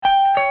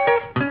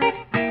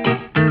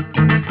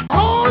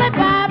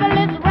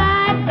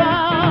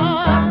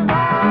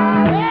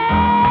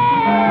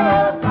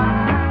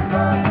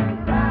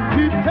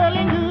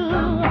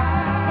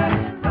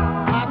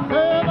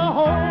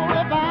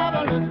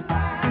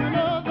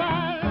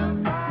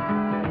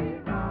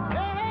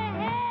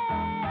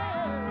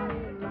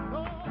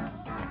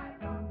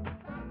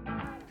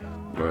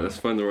Right, let's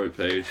find the right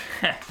page.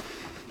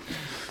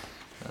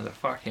 There's a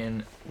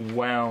fucking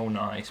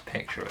nice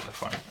picture at the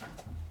front.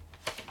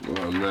 Right,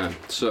 I'm there.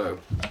 So,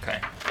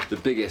 Okay. the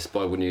biggest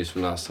Bible news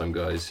from last time,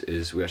 guys,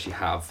 is we actually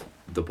have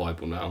the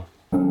Bible now.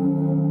 Bible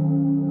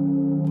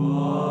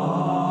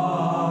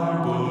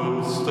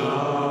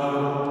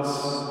Stats.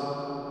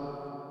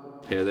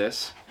 Hear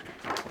this?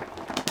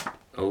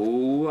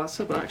 Oh, that's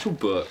an actual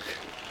book.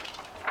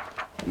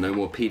 No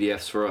more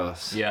PDFs for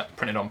us. Yeah,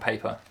 printed on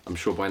paper. I'm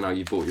sure by now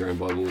you've bought your own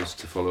Bibles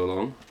to follow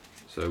along,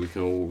 so we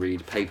can all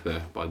read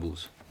paper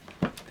Bibles.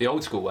 The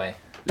old school way.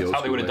 That's how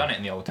they would have done it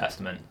in the Old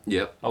Testament.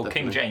 Yep. Old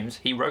definitely. King James,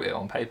 he wrote it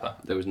on paper.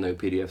 There was no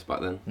PDFs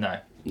back then. No.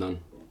 None.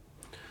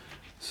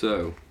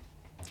 So,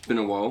 it's been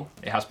a while.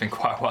 It has been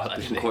quite a while, It's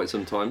actually. been quite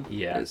some time.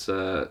 Yeah. It's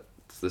the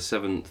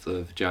 7th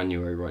of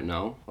January right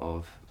now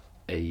of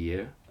a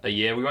year. A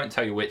year. We won't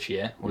tell you which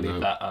year. We'll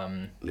leave that.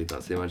 Leave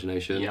that to the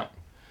imagination. Yeah.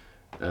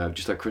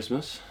 Just had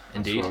Christmas.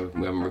 Indeed. So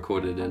we haven't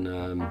recorded in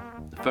a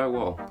fair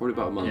while. Probably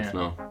about a month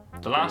now.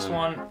 The last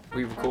one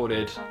we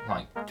recorded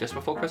like just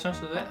before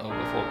Christmas, was it, or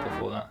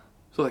before that?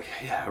 So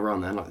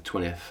around then, like the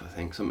 20th, I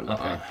think, something like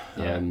that.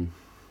 Yeah.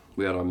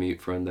 We had our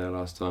mute friend there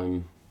last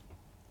time.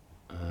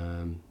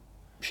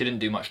 She didn't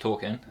do much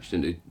talking. She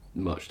didn't do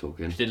much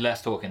talking. She did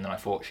less talking than I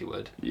thought she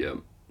would. Yeah,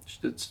 she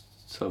did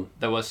some.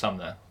 There was some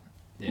though.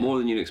 Yeah. More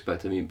than you'd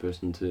expect a mute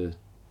person to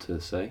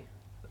say,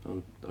 I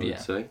would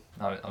say.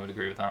 I would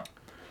agree with that.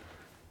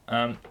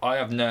 I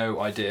have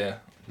no idea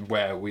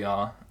where we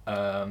are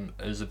in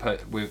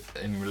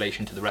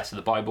relation to the rest of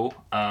the Bible.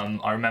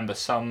 I remember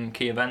some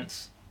key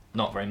events,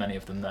 not very many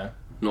of them though.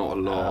 Not a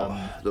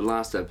lot. The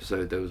last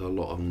episode there was a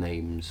lot of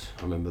names.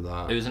 I remember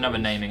that. It was another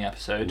naming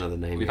episode.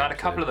 We've had a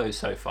couple of those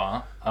so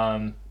far.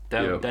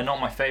 They're not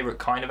my favourite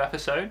kind of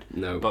episode.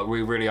 No. But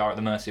we really are at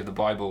the mercy of the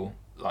Bible,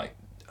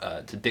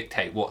 to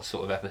dictate what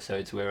sort of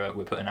episodes we're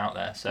putting out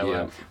there.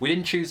 So we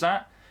didn't choose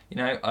that. You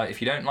know,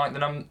 if you don't like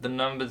the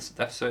numbers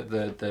episode,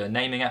 the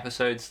naming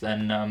episodes,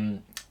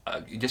 then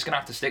you're just gonna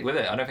have to stick with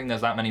it. I don't think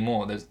there's that many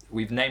more.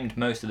 We've named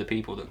most of the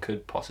people that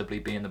could possibly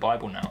be in the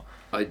Bible now.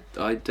 I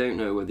don't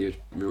know whether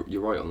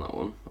you're right on that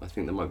one. I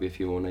think there might be a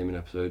few more naming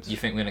episodes. You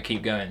think we're gonna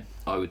keep going?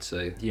 I would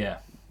say. Yeah.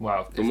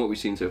 Wow. From what we've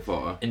seen so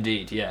far.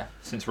 Indeed, yeah.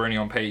 Since we're only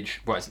on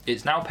page,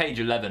 it's now page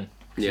 11.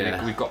 So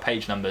Yeah. we've got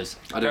page numbers.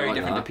 I don't Very like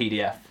different that. to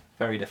PDF.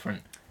 Very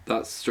different.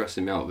 That's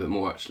stressing me out a bit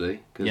more actually,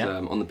 because Yeah.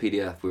 on the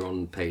PDF we were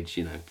on page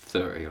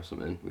 30 or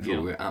something. We thought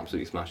we were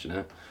absolutely smashing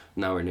it.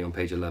 Now we're only on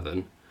page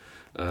 11,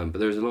 but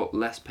there's a lot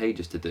less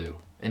pages to do.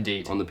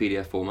 Indeed. On the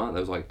PDF format, there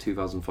was like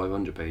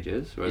 2,500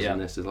 pages, whereas in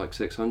this is like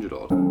 600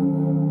 odd.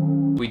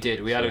 We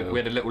did. We had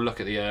a little look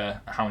at the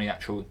how many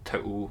actual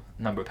total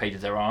number of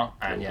pages there are,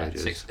 and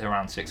pages.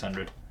 around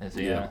 600 is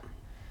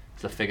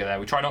the figure there.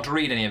 We try not to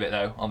read any of it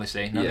though,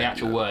 obviously. None of the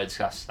actual words.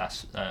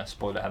 That's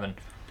spoiler heaven.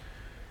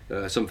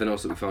 Something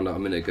else that we found out a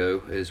minute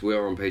ago is we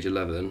are on page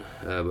 11,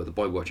 but the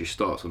Bible actually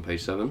starts on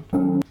page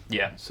 7.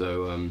 Yeah.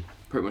 So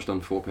pretty much done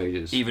 4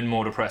 pages. Even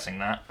more depressing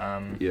that.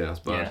 Yeah, that's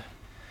bad. Yeah.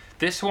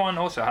 This one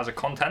also has a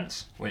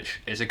contents,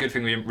 which is a good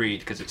thing we didn't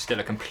read because it's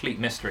still a complete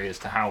mystery as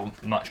to how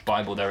much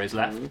Bible there is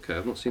left. Okay,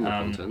 I've not seen the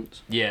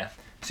content. Yeah.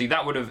 See,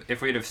 that would have,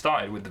 if we'd have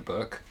started with the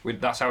book,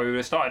 that's how we would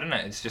have started, isn't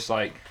it? It's just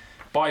like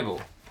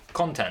Bible,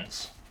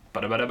 contents,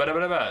 but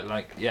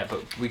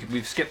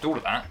we've skipped all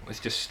of that.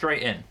 It's just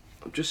straight in.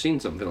 I've just seen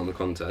something on the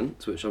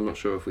content, which I'm not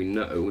sure if we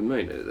know. We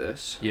may know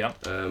this. Yeah.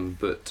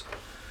 But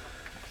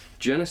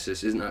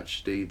Genesis isn't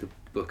actually the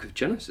book of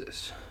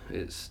Genesis.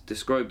 It's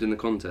described in the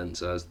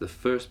contents as the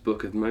first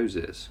book of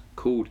Moses,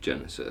 called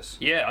Genesis.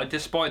 Yeah, I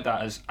just spied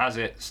that as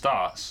it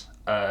starts.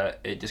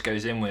 It just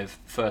goes in with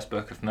first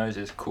book of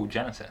Moses called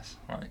Genesis,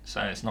 right?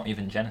 So it's not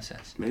even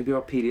Genesis. Maybe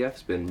our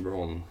PDF's been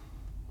wrong.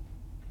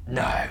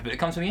 No, but it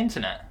comes from the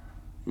internet.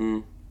 Do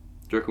you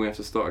reckon we have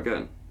to start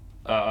again?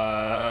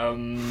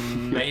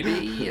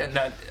 Maybe.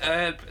 No,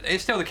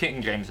 it's still the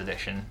King James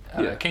edition.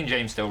 King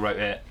James still wrote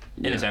it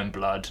in his own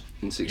blood.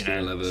 In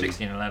 1611.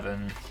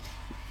 1611.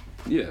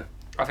 Yeah.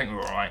 I think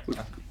we're alright.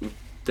 We've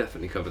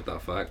definitely covered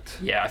that fact.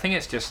 Yeah, I think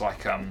it's just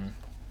like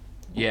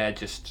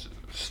just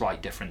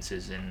slight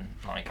differences in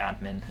like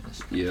admin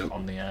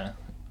on the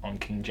on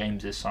King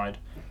James's side.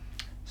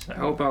 So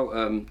how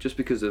about just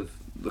because of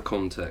the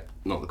context,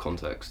 not the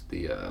context,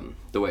 the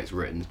way it's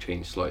written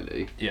changed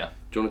slightly. Yeah.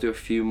 Do you want to do a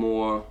few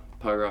more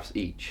paragraphs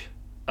each?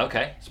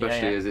 Okay.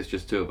 Especially as it's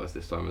just 2 of us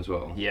this time as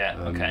well. Yeah.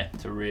 Okay.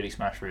 To really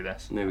smash through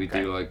this. Maybe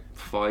do like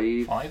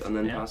 5 and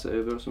then pass it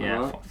over or something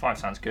like that. 5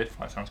 sounds good.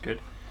 5 sounds good.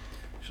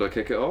 Should I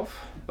kick it off?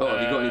 Oh,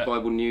 have you got any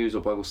Bible news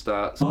or Bible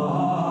stats?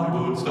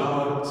 Bible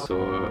stats.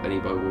 Or any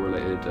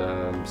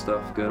Bible-related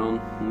stuff going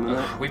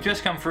on? We've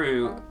just come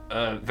through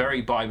a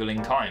very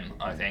Bibling time,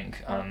 I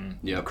think.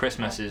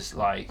 Christmas is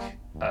like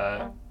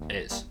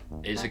it's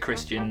a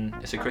Christian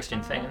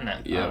thing, isn't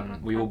it? Yeah.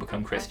 We all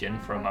become Christian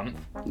for a month.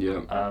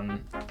 Yeah.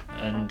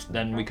 And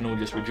then we can all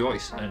just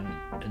rejoice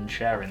and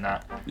share in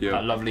that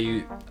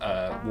lovely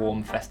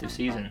warm festive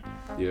season.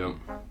 Yeah.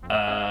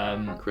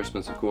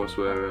 Christmas, of course,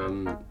 where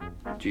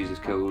Jesus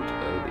killed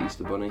the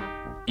Easter bunny.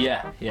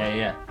 Yeah.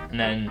 And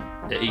then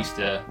at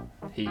Easter,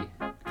 he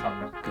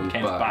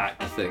comes back.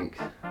 I think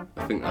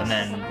that's And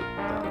then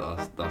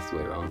that's the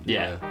way around.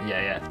 yeah.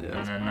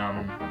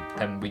 And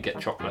then we get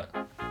chocolate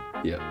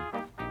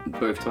Yeah.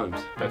 Both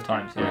times.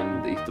 yeah.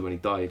 And Easter when he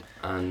died,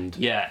 and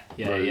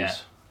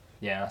Rose.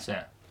 Yeah, that's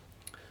it.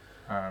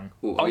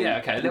 Well,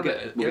 okay.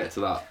 We'll get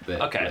to that bit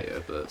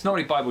later, but it's not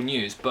really Bible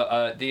news,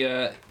 but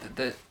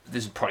this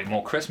is probably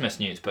more Christmas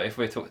news. But if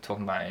we're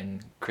talking about it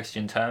in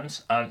Christian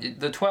terms,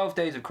 the 12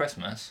 days of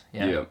Christmas,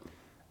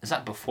 is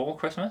that before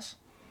Christmas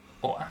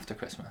or after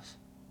Christmas?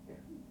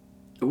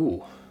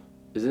 Ooh,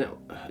 isn't it?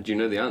 Do you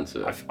know the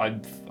answer? I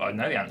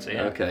know the answer.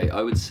 Yeah. Okay,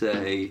 I would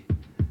say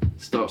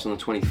starts on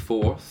the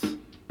 24th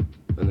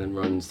and then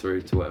runs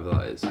through to whatever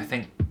that is. I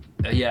think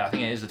it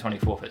is the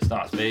 24th it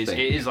starts, but it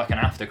is like an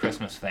after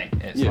Christmas thing.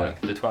 It's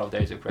like the 12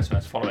 days of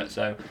Christmas, follow it.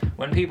 So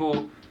when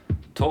people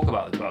talk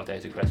about the 12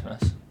 days of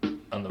Christmas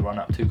and the run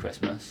up to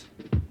Christmas,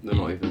 they're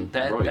not even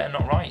right. They're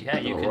not right. Yeah,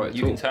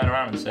 you can turn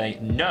around and say,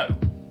 no,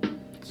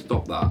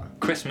 stop that.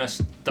 Christmas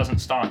doesn't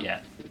start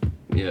yet.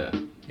 Yeah.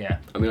 Yeah.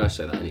 I mean, I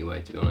say that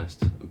anyway, to be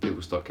honest. When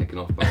people start kicking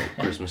off about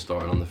Christmas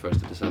starting on the 1st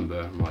of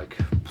December, I'm like,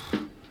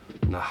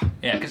 nah.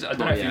 Yeah, because I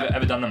don't know if you've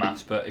ever done the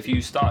maths, but if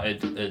you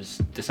started as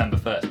December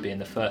 1st being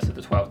the first of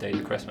the 12 days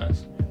of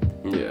Christmas,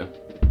 yeah,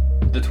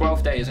 the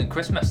 12th day isn't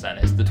Christmas then,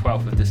 it's the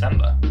 12th of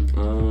December.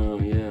 Oh,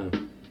 yeah.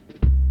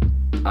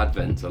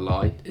 Advent's a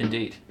lie.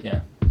 Indeed,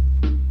 yeah.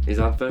 Is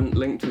Advent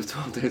linked with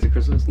 12 days of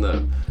Christmas?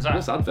 No.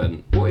 What's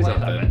Advent? What is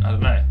Advent? I don't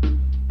know.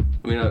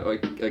 I mean, I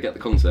get the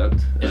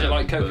concept. Is it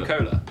like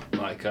Coca-Cola?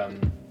 Like,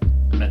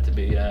 meant to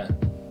be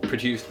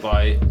produced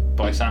by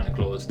Santa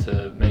Claus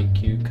to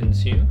make you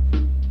consume?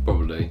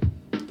 Probably.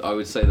 I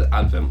would say that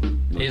Advent...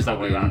 It is that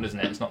way around, isn't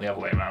it? It's not the other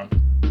way around.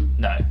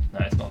 No,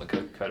 it's not the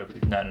Coca-Cola.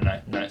 No,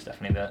 it's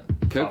definitely the...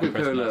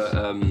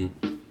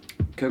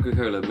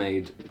 Coca-Cola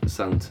made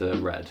Santa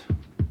red.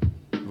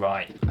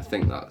 Right. I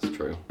think that's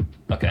true.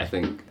 Okay. I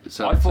think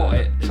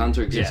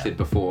Santa existed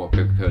before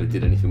Coca-Cola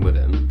did anything with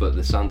him, but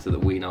the Santa that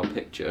we now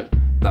picture,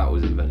 that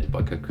was invented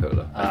by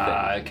Coca-Cola.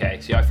 Okay.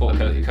 See, I thought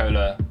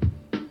Coca-Cola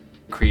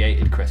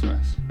created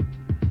Christmas.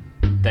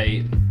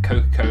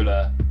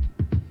 Coca-Cola...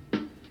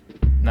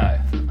 No,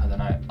 I don't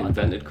know.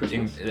 Invented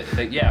Christmas? I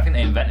think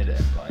they invented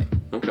it. Like.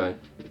 Okay.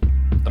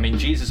 I mean,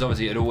 Jesus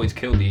obviously had always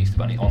killed the Easter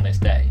Bunny on this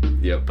day.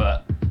 Yep.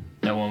 But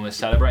no one was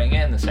celebrating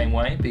it in the same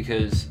way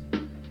because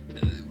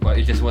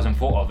it just wasn't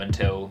thought of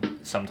until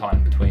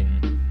sometime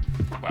between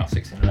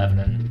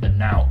 1611 and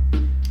now.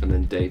 And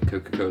then Dave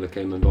Coca-Cola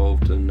came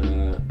involved and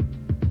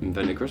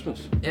invented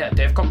Christmas. Yeah,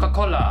 Dave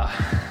Coca-Cola.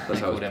 That's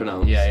how it's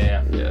pronounced.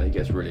 Yeah. Yeah, he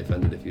gets really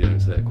offended if you don't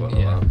say it quite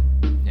like that.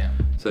 Yeah.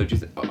 So do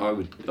you I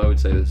would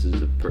say this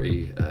is a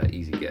pretty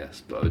easy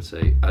guess, but I would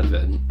say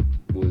Advent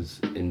was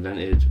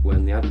invented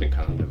when the Advent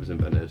calendar was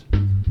invented.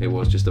 It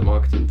was just a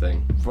marketing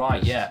thing.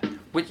 Right. Yeah.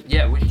 Which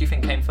do you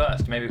think came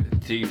first? Maybe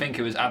do you think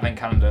it was Advent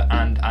calendar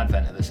and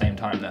Advent at the same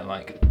time? They're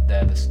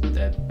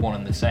one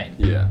and the same.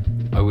 Yeah.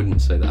 I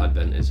wouldn't say that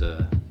Advent is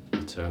a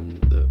term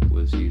that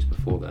was used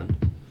before then.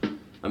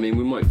 I mean,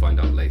 we might find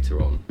out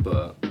later on,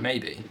 but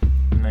maybe.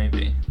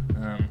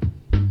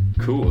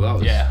 Cool. That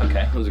was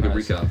That was a good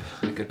recap.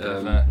 A good bit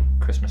of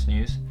Christmas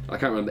news. I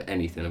can't remember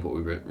anything of what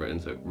we've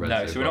read so we're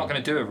not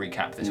going to do a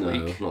recap this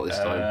week. No, not this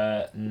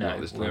time. No,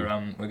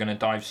 we're going to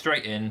dive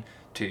straight in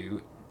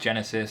to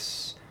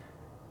Genesis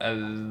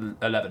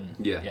 11.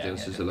 Yeah,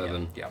 Genesis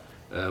 11. Yeah.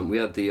 We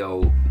had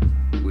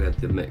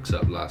the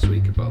mix-up last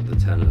week about the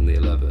 10 and the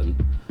 11.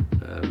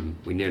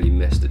 We nearly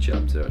missed a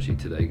chapter actually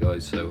today,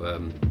 guys. So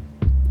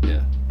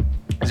yeah.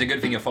 It's a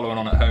good thing you're following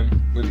on at home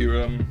with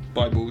your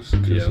Bibles,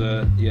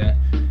 because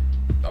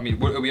I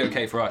mean, it'll be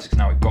okay for us because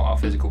now we've got our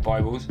physical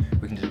Bibles.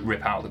 We can just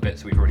rip out the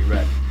bits we've already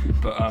read.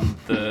 But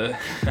it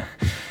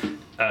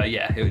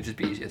would just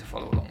be easier to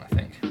follow along, I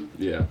think.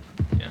 Yeah.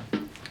 Yeah.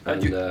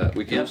 And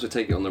we can also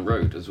take it on the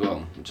road as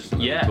well, just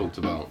something we talked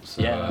about.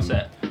 So, that's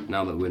it.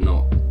 Now that we're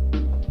not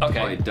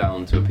tied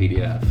down to a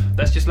PDF.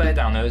 Let's just lay it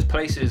down. There's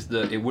places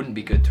that it wouldn't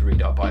be good to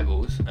read our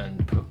Bibles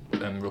and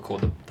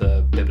record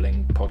the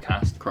Bibbling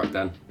podcast. Crack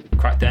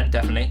den,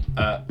 definitely.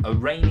 A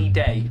rainy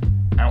day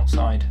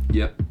outside.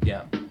 Yep.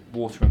 Yeah.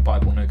 Water and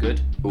Bible, no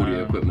good.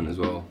 Audio equipment as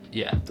well.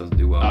 Yeah. Doesn't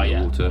do well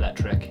underwater.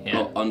 Electric. Yeah.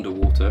 Oh,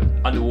 underwater.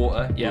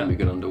 Underwater. Yeah. Wouldn't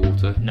be good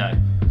underwater. No.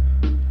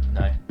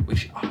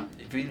 If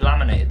we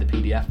laminated the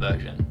PDF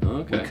version,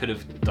 we could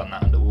have done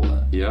that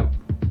underwater. Yeah.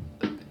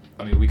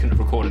 I mean, we couldn't have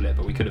recorded it,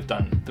 but we could have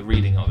done the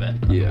reading of it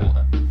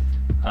underwater.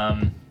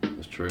 Yeah.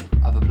 That's true.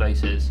 Other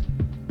places.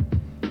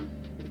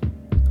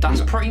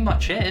 That's pretty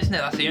much it, isn't it?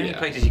 That's the only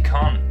places you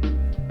can't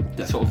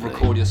sort of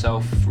record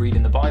yourself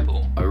reading the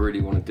Bible. I really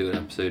want to do an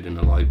episode in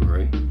a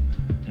library.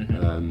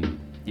 Mm-hmm.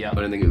 I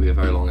don't think it'll be a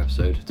very long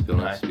episode, to be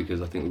honest,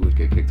 because I think we would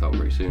get kicked out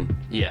very soon.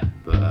 Yeah.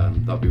 But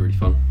that'd be really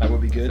fun. That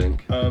would be good. I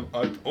think.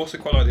 I'd also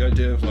quite like the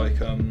idea of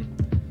like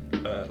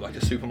like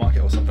a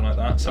supermarket or something like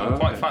that. So I'm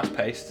quite fast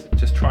paced.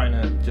 Just trying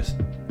to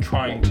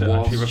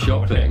Whilst actually record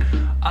shopping.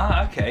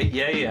 it. Okay,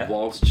 yeah.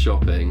 Whilst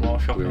shopping, While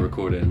shopping. we're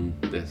recording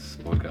this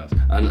podcast.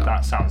 And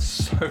That sounds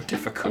so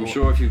difficult. I'm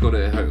sure if you've got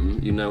it at home,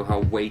 you know how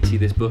weighty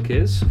this book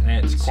is.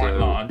 It's quite So,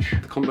 large.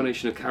 The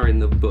combination of carrying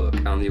the book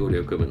and the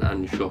audio equipment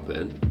and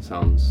shopping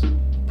sounds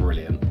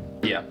brilliant.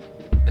 Yeah,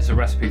 it's a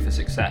recipe for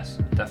success,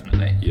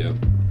 definitely. Yeah.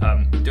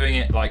 Doing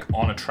it like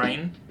on a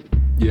train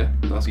Yeah,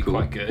 that's would be cool.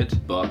 quite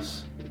good.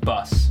 Bus.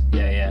 Bus,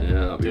 yeah. Yeah,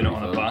 that'd be Doing really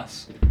it on a fun.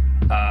 bus.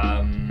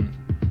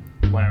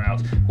 Where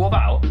else? What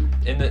about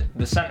in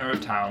the centre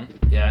of town?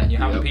 Yeah, you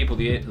have Yep. the people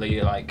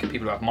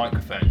who have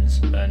microphones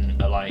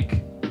and are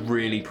like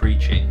really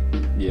preaching.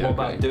 Yeah. What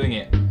about okay. doing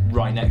it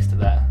right next to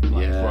there?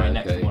 Like Yeah, right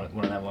next okay. to one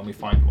of them when we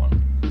find one.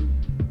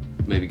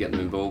 Maybe get them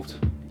involved.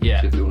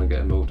 Yeah. See if they want to get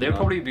involved. They'd in that.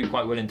 probably be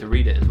quite willing to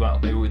read it as well.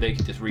 Maybe they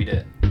could just read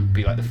it,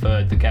 be like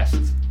the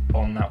guest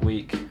on that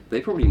week.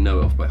 They probably know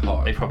it off by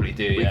heart. They probably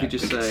do, We yeah. could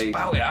just say-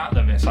 spout it at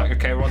them. It's like,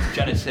 okay, we're on to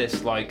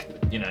Genesis, like,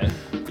 you know,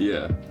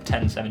 Yeah.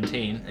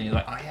 10:17, and you're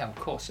like, oh yeah, of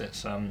course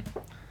it's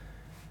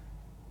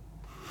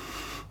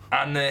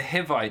and the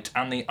Hivite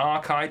and the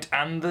Archite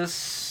and the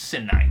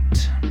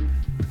Sinite.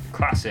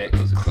 Classic,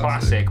 That was a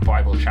classic.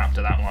 Bible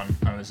chapter. That one.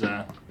 I was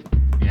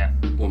yeah.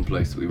 One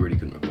place that we really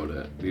couldn't have got it.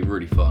 It'd be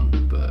really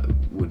fun, but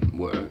wouldn't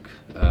work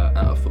at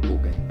a football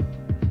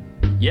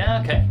game.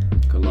 Yeah. Okay.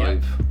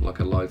 Like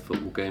a live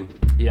football game.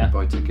 Yeah.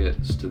 Buy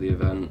tickets to the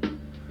event.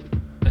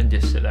 And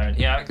just sit there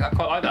and I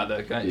quite like that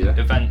though. Yeah.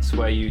 Events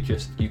where you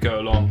go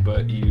along,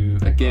 but you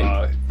A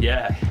gig.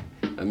 Yeah.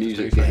 A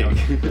music Exactly.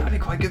 gig. That'd be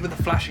quite good with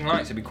the flashing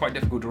lights. It'd be quite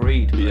difficult to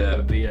read. But Yeah.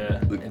 It'd be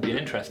an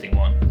interesting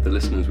one. The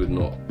listeners would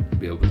not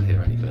be able to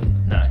hear anything.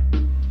 No.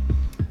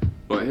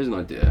 Right, here's an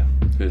idea.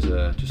 Here's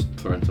just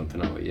throwing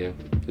something out at you.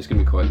 It's going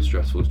to be quite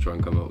stressful to try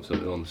and come up with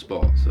something on the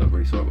spot, so I'm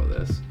really sorry about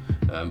this.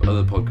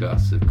 Other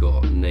podcasts have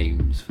got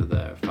names for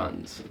their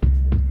fans.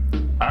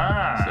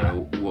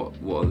 So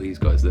what are these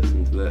guys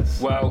listening to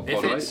this? Well, if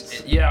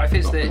Poddites?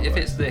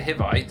 it's the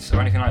Hivites or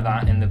anything like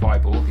that in the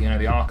Bible, you know,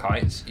 the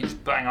Archites, you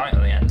just bang out at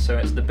the end. So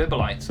it's the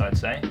Biblites, I'd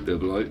say.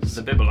 Biblites.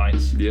 The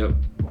Biblites. Yep.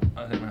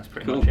 I think that's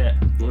pretty Cool. much it.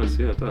 Nice,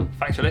 yeah, done.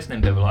 Thanks for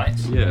listening,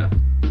 Biblites. Yeah.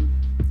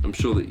 I'm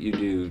sure that you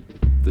knew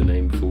the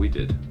name before we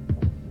did.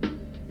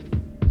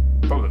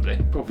 Probably.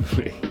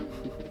 Probably.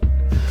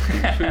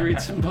 Should we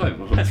read some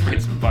Bible? Let's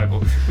read some Bible.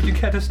 Would you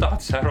care to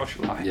start, Sarah, or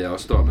shall I? Yeah, I'll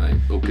start, mate.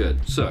 All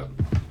good. So,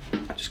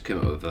 I just came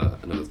up with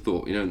another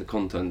thought. You know, in the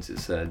contents it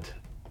said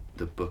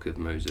the Book of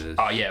Moses.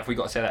 Oh yeah, if we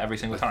got to say that every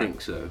single I time.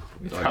 think so.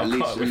 We've Like,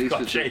 got to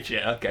with change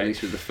it. at Okay.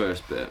 least with the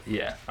first bit,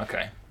 Yeah.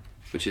 Okay.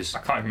 which is I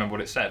can't even remember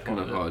what it said. kind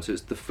What of was it? hard. So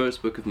it's the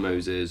first book of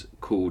Moses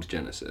called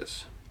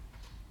Genesis.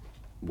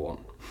 1.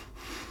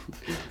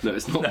 No,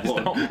 it's not No, it's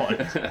 1. not one.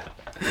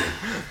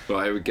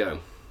 Right, here we go.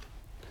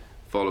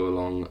 Follow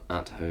along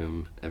at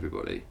home,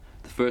 everybody.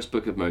 The first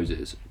book of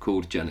Moses,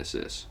 called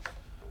Genesis.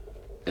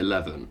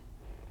 11.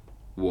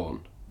 1.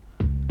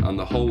 And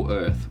the whole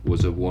earth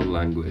was of one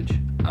language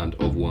and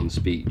of one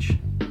speech.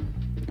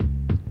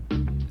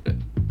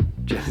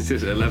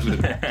 Genesis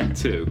 11.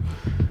 2.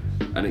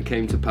 And it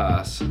came to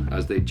pass,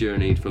 as they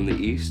journeyed from the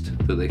east,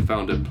 that they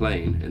found a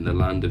plain in the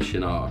land of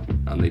Shinar,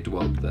 and they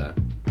dwelt there.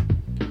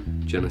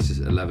 Genesis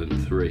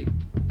 11:3.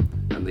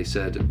 And they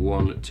said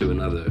one to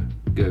another,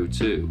 Go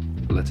to,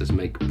 let us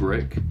make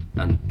brick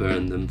and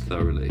burn them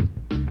thoroughly.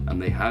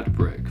 And they had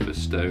brick for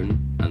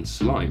stone and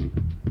slime,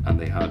 and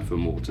they had for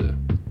mortar.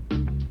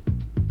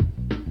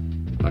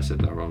 I said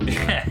that wrong.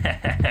 didn't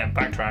I?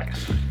 Backtrack.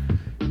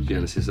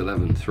 Genesis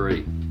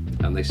 11:3.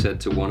 And they said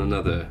to one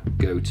another,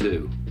 Go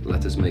to,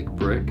 let us make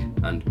brick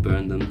and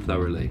burn them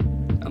thoroughly.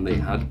 And they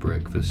had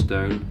brick for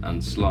stone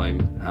and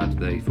slime had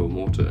they for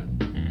mortar.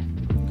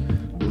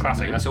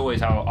 Classic. That's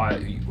always how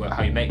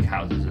you make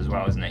houses as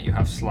well, isn't it? You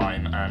have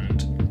slime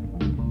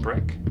and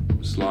brick.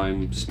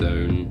 Slime,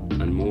 stone,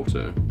 and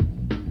mortar.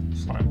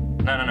 Slime.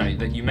 No.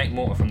 That you make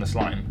mortar from the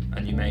slime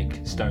and you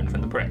make stone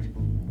from the brick.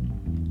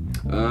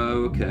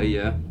 Oh, okay,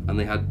 yeah. And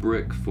they had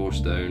brick for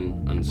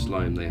stone and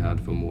slime they had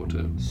for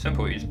mortar.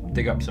 Simple. You just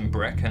dig up some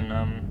brick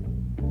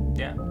and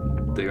yeah.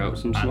 Dig out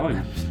some slime.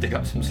 And dig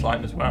up some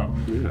slime as well.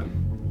 Yeah.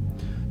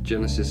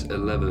 Genesis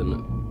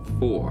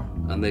 11:4.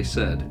 And they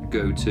said,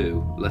 Go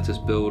to, let us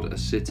build a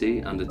city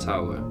and a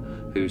tower,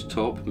 whose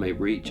top may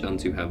reach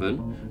unto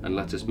heaven, and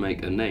let us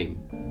make a name,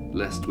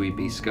 lest we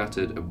be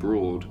scattered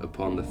abroad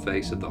upon the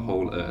face of the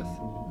whole earth.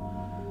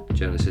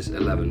 Genesis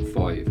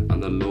 11:5.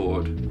 And the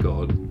Lord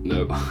God,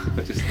 no,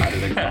 I just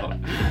added a God.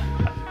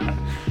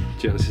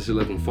 Genesis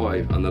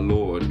 11:5. And the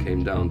Lord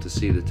came down to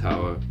see the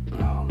tower.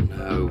 Oh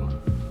no,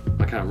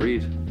 I can't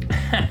read.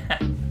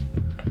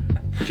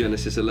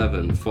 Genesis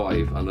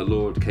 11:5. And the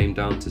Lord came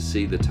down to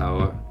see the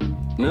tower.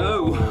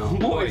 No,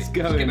 what is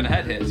going? Skipping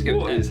ahead here.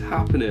 What is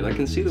happening? I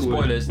can see the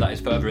word. Spoilers. That is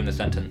further in the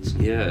sentence.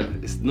 Yeah,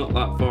 it's not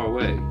that far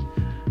away.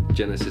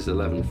 Genesis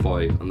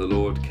 11:5. And the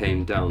Lord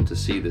came down to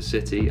see the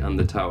city and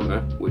the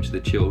tower which the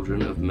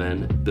children of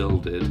men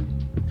builded.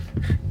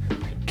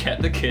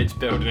 Get the kids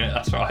building it.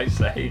 That's what I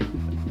say.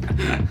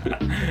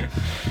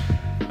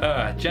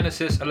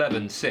 Genesis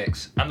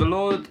 11:6. And the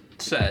Lord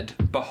said,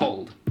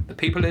 Behold, the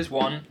people is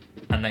one,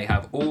 and they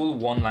have all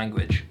one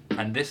language,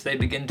 and this they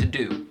begin to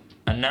do.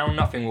 And now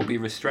nothing will be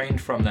restrained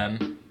from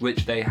them,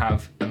 which they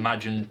have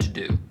imagined to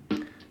do.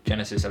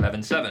 Genesis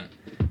 11:7.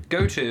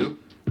 Go to,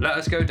 let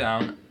us go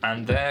down,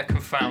 and there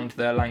confound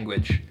their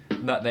language,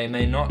 that they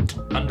may not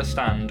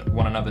understand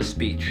one another's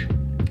speech.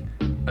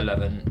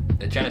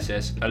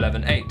 Genesis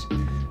 11:8.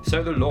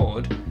 So the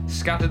Lord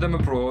scattered them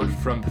abroad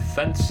from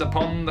thence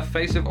upon the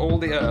face of all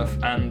the earth,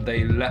 and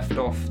they left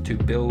off to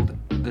build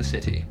the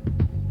city.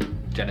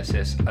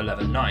 Genesis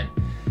 11:9.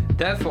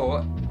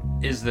 Therefore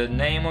is the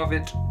name of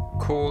it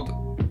called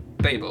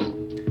Babel,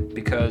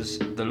 because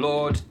the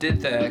Lord did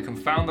there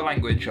confound the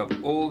language of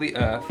all the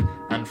earth,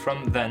 and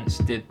from thence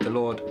did the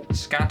Lord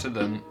scatter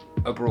them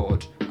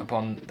abroad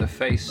upon the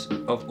face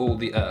of all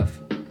the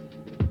earth.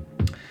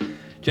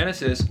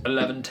 Genesis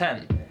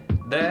 11:10.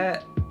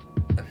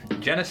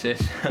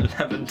 Genesis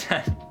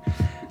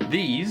 11:10.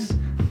 These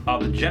are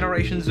the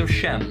generations of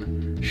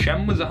Shem.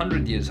 Shem was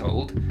 100 years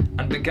old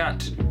and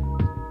begat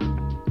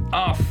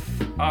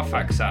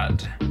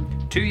Arphaxad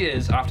 2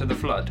 years after the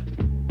flood.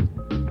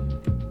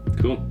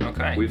 Cool.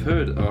 Okay. We've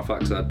heard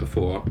Arphaxad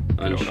before,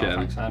 and Lord Shem.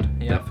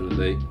 Arphaxad, yeah.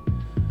 Definitely.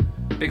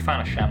 Big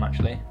fan of Shem,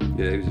 actually.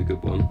 Yeah, he was a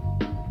good one.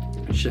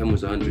 Shem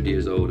was 100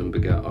 years old and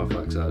begat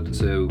Arphaxad.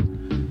 So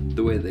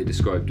the way they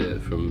described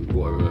it, from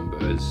what I remember,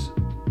 is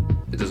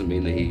it doesn't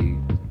mean that he.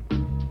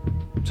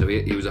 So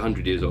he was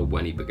 100 years old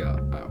when he begat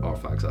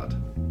Arphaxad.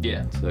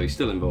 Yeah. So he's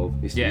still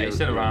involved. He's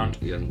still around.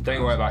 Don't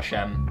you worry about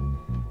Shem.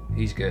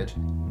 He's good.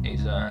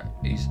 He's a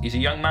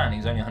young man.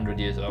 He's only 100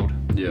 years old.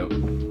 Yeah.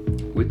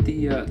 With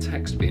the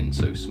text being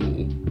so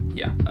small,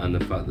 Yeah. and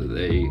the fact that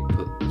they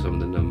put some of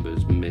the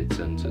numbers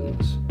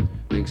mid-sentence,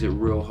 makes it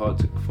real hard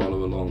to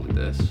follow along with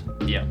this.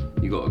 Yeah.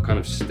 You got to kind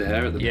of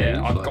stare at the page.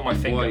 Yeah, I've got my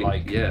finger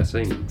yeah,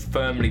 same.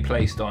 firmly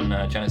placed on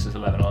Genesis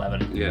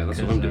 11:11. Yeah,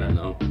 that's what I'm doing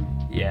now.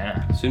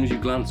 Yeah. As soon as you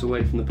glance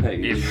away from the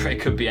page. It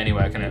could be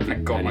anywhere, can it?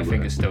 Thank God my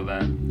finger's still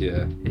there.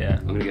 Yeah. Yeah.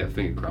 I'm gonna get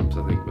finger cramps,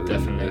 I think, by the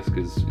end of this,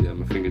 because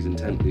my finger's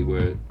intently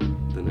where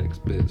the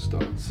next bit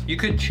starts. You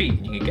could cheat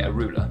and you could get a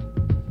ruler.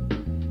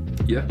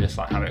 Yeah. Just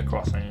like have it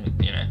across and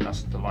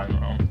that's the line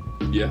we're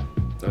on. Yeah,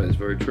 that is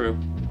very true.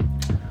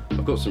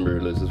 I've got some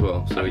rulers as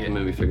well, so we can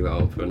maybe figure that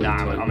out for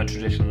another time. I'm a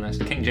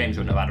traditionalist. King James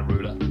wouldn't have had a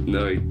ruler.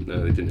 No,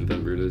 they didn't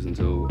invent rulers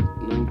until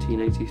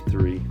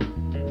 1983.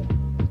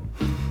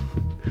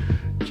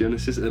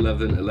 Genesis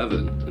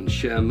 11:11. And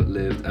Shem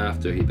lived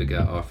after he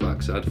begat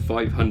Arphaxad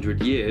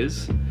 500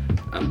 years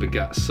and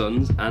begat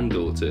sons and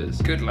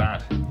daughters. Good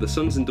lad. The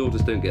sons and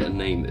daughters don't get a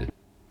name in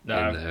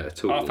there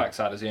at all.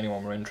 Arphaxad is the only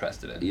one we're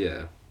interested in.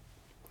 Yeah.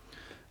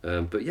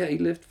 But yeah, he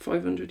lived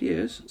 500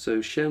 years.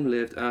 So Shem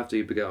lived after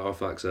he begat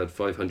Arphaxad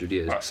 500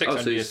 years. Right,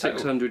 600 so he's years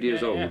 600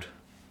 years yeah, old. Yeah.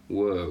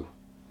 Whoa.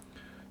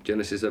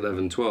 Genesis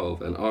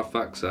 11:12. And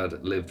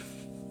Arphaxad lived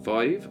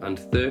 5 and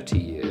 30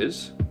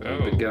 years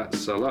and begat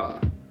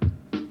Salah.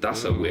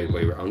 That's a weird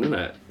way around, isn't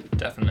it?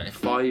 Definitely.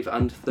 5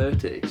 and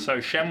 30. So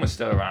Shem was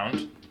still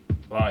around,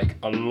 like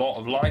a lot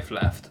of life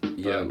left.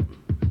 Yeah.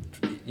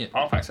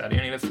 Arphaxad, he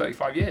only lived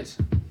 35 years.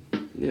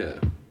 Yeah.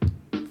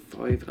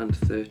 5 and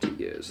 30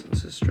 years.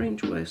 That's a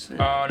strange way of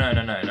saying Oh, no.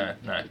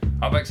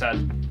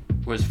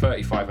 Arphaxad was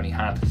 35 when he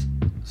had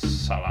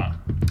Salah.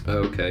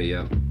 Okay,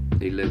 yeah.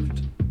 He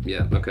lived...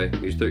 Yeah, okay.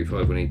 He was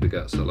 35 when he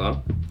begat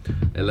Salah.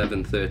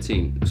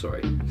 11:13.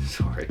 Sorry.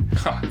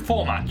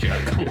 Format, Joe,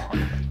 come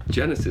on.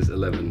 Genesis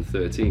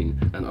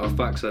 11:13. And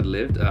Arphaxad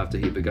lived after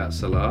he begat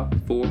Salah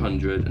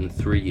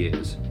 403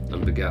 years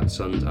and begat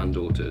sons and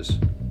daughters.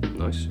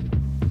 Nice.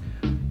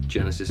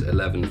 Genesis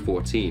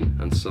 11:14.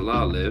 And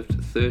Salah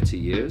lived 30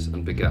 years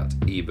and begat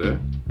Eber.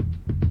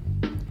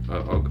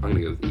 I'm going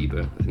to go with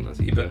Eber. I think that's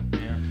Eber.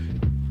 Yeah.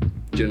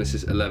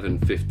 Genesis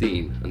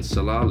 11:15. And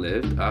Salah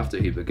lived after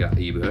he begat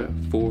Eber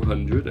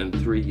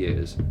 403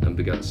 years and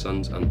begat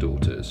sons and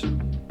daughters.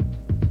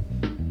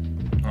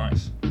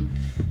 Nice.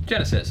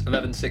 Genesis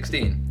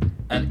 11:16.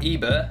 And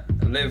Eber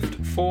lived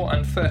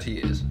 34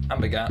 years and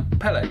begat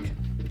Peleg.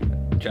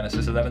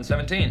 Genesis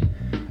 11:17.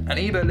 And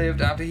Eber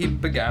lived after he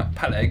begat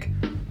Peleg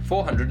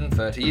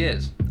 430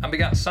 years and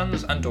begat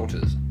sons and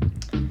daughters.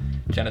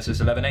 Genesis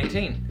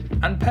 11:18.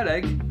 And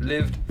Peleg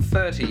lived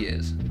 30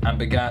 years and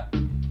begat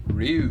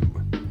Reu.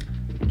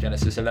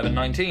 Genesis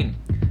 11:19.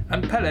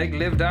 And Peleg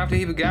lived after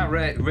he begat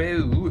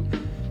Reu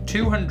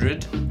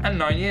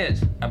 209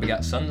 years and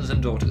begat sons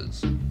and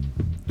daughters.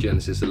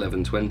 Genesis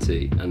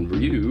 11:20. And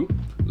Reu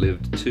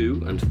lived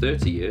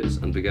 230 years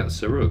and begat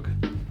Serug.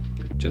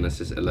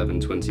 Genesis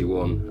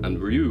 11:21. And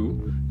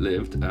Reu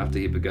lived after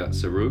he begat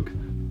Serug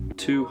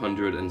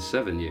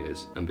 207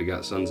 years and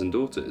begat sons and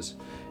daughters.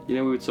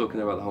 We were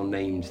talking about the whole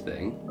named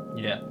thing.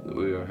 Yeah.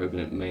 We were hoping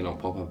it may not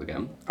pop up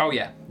again. Oh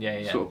yeah.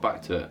 Sort of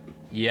back to it.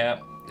 Yeah,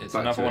 it's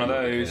Back another to one of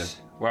it,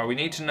 those. Well, we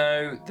need to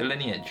know the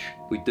lineage.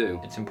 We do.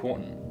 It's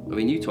important. I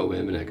mean, you told me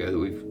a minute ago that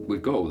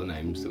we've got all the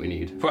names that we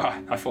need. Well,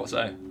 I thought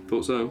so.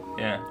 Thought so?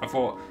 Yeah, I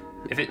thought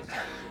if it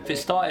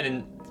started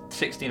in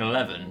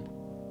 1611.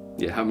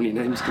 Yeah, how many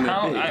names can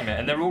there be?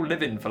 And they're all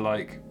living for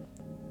like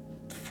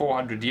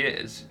 400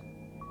 years.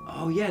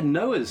 Oh yeah,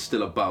 Noah's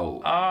still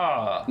about.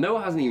 Ah.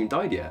 Noah hasn't even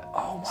died yet.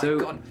 Oh my so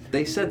God.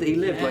 They said that he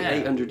lived like Yeah.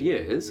 800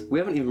 years. We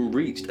haven't even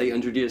reached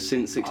 800 years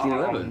since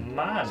 1611. Oh,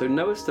 man. So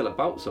Noah's still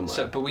about somewhere.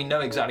 So, but we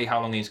know exactly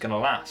how long he's going to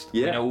last.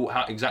 Yeah. We know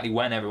exactly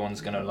when everyone's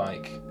going to,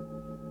 like,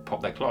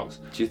 pop their clogs.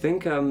 Do you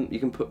think you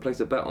can place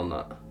a bet on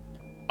that?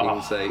 You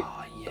can say,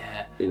 Oh,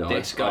 yeah. you know,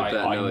 this I guy,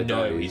 bet I Noah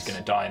know dies he's going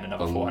to die in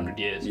another 400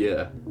 years.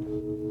 yeah.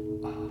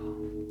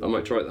 I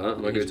might try that. I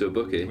might go to a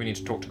bookie. We need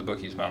to talk to the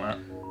bookies about that.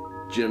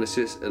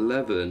 Genesis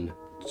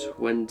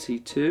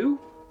 11:22.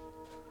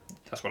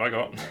 That's what I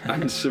got.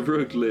 And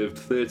Serug lived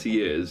 30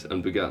 years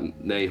and begat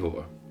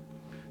Nahor.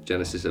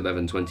 Genesis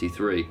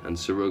 11:23. And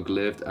Serug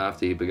lived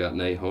after he begat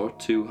Nahor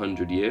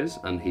 200 years,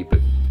 and he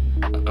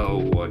Oh,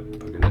 I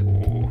buggered it.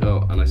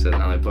 Oh, and I said,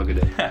 and I buggered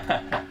it.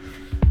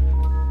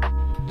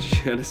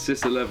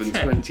 Genesis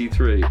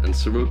 11:23. And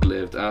Serug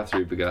lived after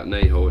he begat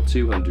Nahor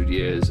 200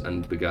 years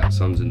and begat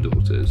sons and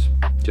daughters.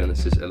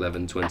 Genesis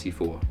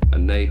 11:24.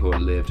 And Nahor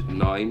lived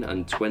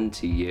 29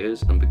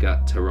 years and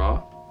begat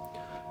Terah.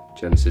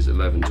 Genesis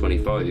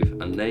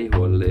 11:25. And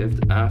Nahor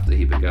lived after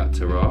he begat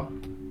Terah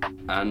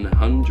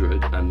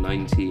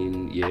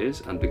 119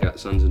 years and begat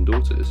sons and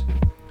daughters.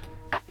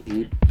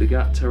 He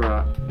begat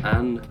Terah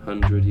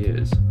 100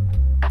 years.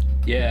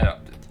 Yeah,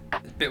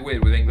 it's a bit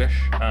weird with English.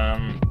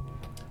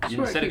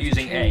 Instead of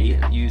using A,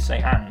 you say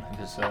an, if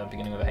it's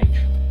beginning with a H.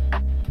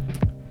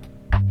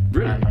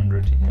 Really?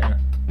 100, yeah.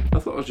 I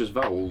thought it was just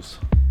vowels.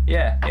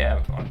 Yeah. I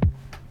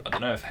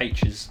don't know if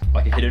H is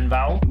like a hidden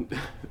vowel.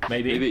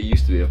 Maybe. Maybe it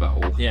used to be a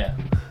vowel. Yeah.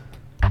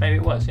 Maybe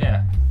it was,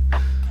 yeah.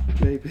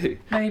 Maybe.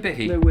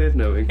 Maybe. No way of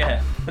knowing.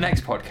 Yeah. The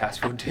next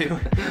podcast will do.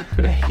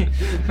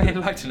 may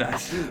enlighten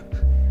us.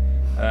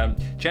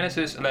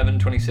 Genesis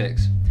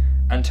 11:26.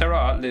 And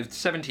Terah lived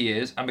 70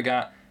 years and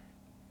begat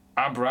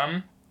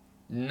Abram,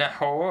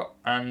 Nahor,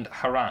 and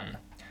Haran.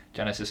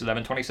 Genesis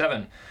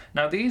 11:27.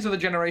 Now these are the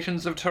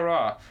generations of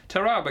Terah.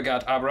 Terah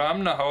begat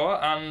Abram, Nahor,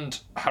 and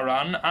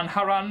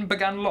Haran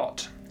began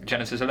Lot.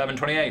 Genesis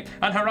 11:28.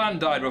 And Haran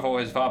died before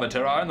his father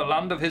Terah in the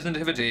land of his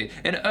nativity,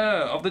 in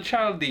Ur of the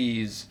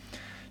Chaldees.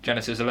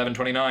 Genesis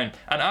 11:29.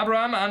 And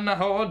Abram and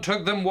Nahor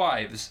took them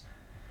wives.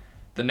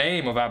 The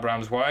name of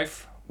Abram's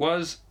wife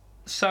was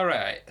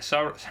Sarai.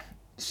 Sarah.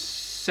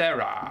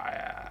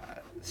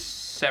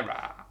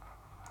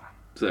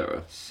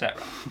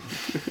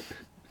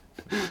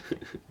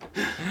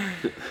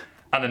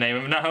 And the name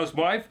of Nahor's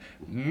wife,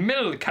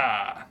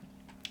 Milcah,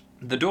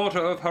 the daughter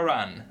of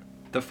Haran,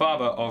 the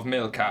father of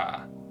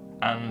Milcah,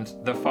 and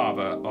the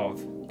father of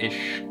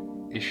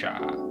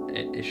Ishka.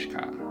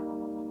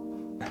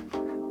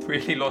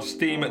 Really lost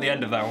steam at the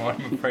end of that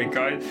one, I'm afraid,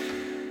 guys.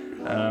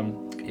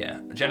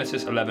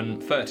 Genesis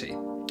 11:30.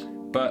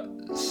 But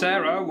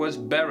Sarah was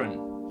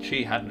barren;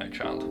 she had no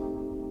child.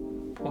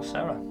 Poor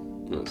Sarah.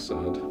 That's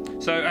sad.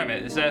 So,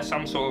 is there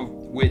some sort of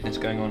weirdness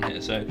going on here?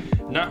 So,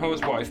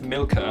 Nahor's wife,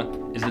 Milcah,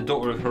 is the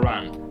daughter of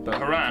Haran, but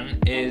Haran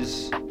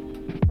is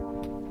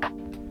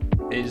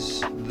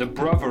the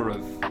brother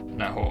of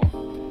Nahor.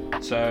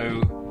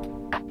 So,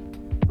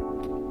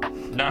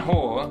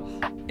 Nahor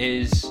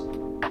is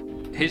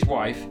his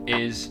wife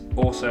is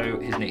also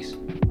his niece.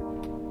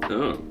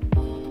 Oh.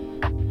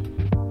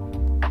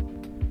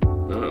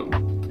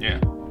 Yeah.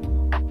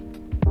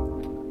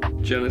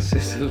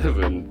 Genesis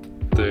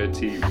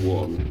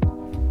 11:31.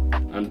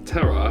 And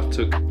Terah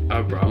took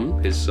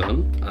Abram, his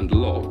son, and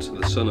Lot,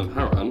 the son of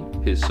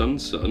Haran, his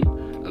son's son,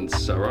 and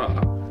Sarah,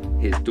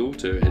 his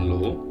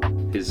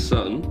daughter-in-law, his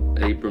son,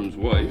 Abram's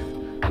wife,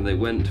 and they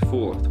went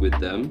forth with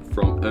them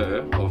from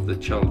Ur of the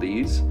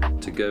Chaldees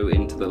to go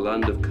into the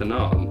land of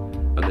Canaan,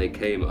 and they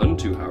came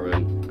unto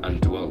Haran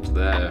and dwelt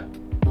there.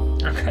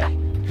 Okay.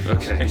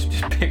 He's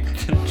just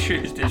picked and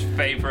choosed his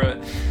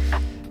favourite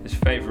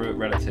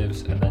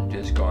relatives and then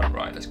just gone,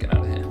 right, let's get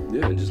out of here.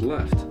 Yeah, and just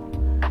left.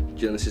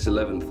 Genesis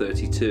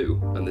 11:32.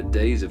 And the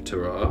days of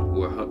Terah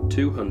were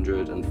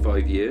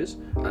 205 years,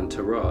 and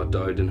Terah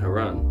died in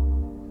Haran.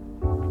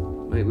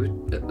 Mate,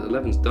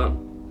 11's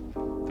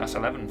done. That's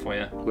 11 for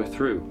you. We're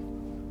through.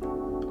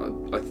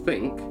 I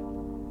think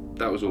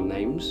that was all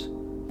names.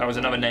 That was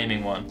another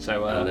naming one.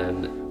 So, And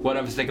then well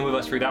done for sticking with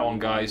us through that one,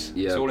 guys.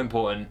 Yeah. It's all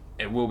important.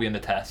 It will be in the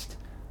test.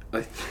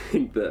 I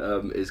think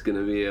that it's going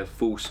to be a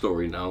full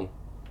story now,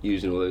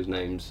 using all those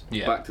names.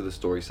 Yeah. Back to the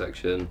story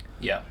section.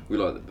 Yeah. We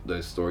like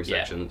those story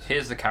sections.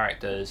 Here's the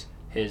characters.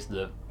 Here's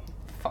the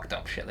fucked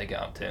up shit they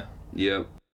get up to. Yeah.